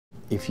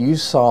If you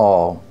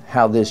saw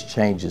how this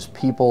changes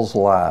people's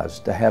lives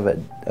to have a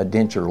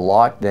denture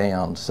locked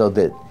down so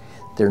that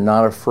they're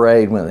not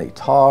afraid when they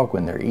talk,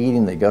 when they're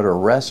eating, they go to a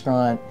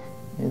restaurant,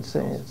 it's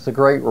a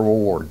great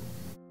reward.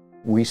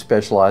 We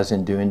specialize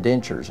in doing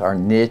dentures. Our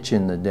niche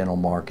in the dental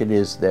market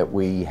is that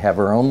we have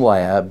our own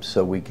lab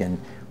so we can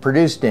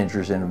produce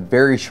dentures in a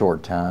very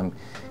short time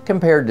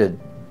compared to,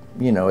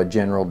 you know, a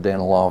general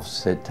dental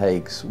office that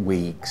takes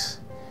weeks.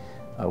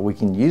 We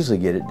can usually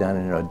get it done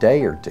in a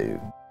day or two.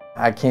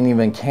 I can't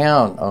even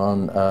count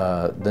on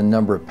the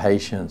number of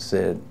patients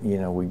that, you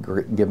know, we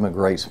give them a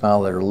great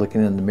smile. They're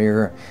looking in the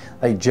mirror,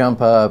 they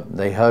jump up,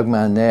 they hug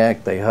my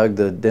neck, they hug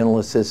the dental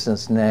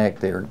assistant's neck,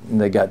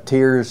 they got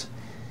tears,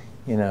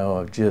 you know,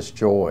 of just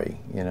joy,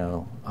 you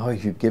know. Oh,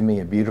 you give me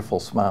a beautiful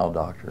smile,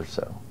 doctor.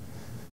 So